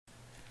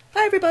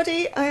Hi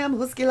everybody, I am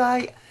Husky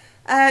Light.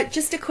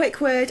 Just a quick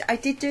word, I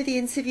did do the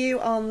interview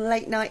on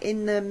Late Night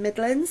in the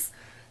Midlands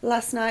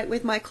last night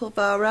with Michael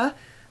Vara.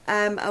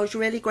 I was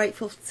really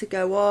grateful to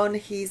go on.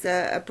 He's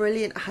a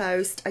brilliant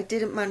host. I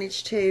didn't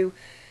manage to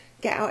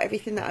get out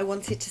everything that I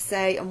wanted to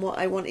say and what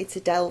I wanted to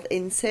delve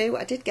into.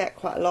 I did get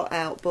quite a lot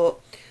out,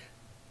 but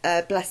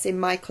bless him,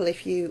 Michael,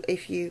 if you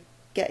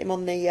get him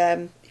on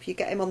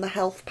the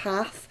health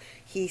path,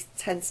 he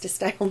tends to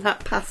stay on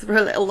that path for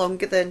a little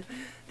longer than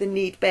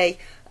need be.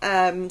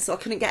 So I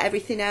couldn't get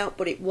everything out,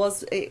 but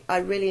I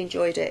really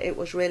enjoyed it. It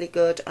was really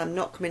good. I'm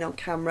not coming on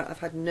camera. I've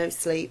had no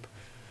sleep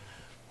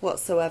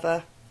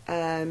whatsoever.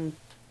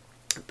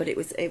 But it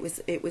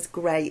was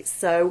great.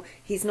 So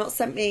he's not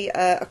sent me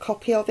a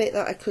copy of it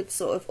that I could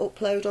sort of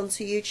upload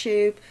onto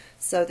YouTube.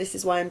 So this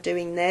is why I'm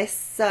doing this.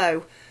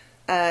 So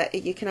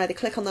you can either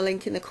click on the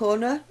link in the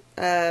corner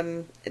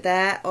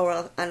there,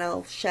 and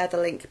I'll share the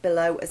link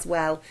below as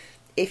well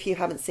if you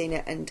haven't seen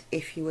it and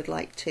if you would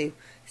like to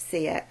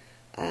see it.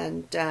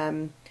 And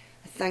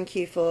thank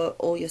you for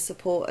all your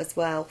support as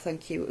well.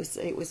 Thank you.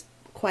 It was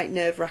quite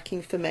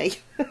nerve-wracking for me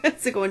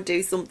to go and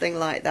do something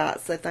like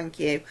that, so thank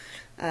you.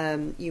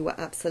 You were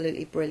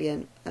absolutely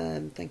brilliant.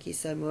 Thank you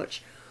so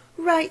much.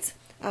 Right,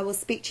 I will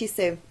speak to you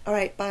soon. All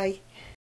right, bye.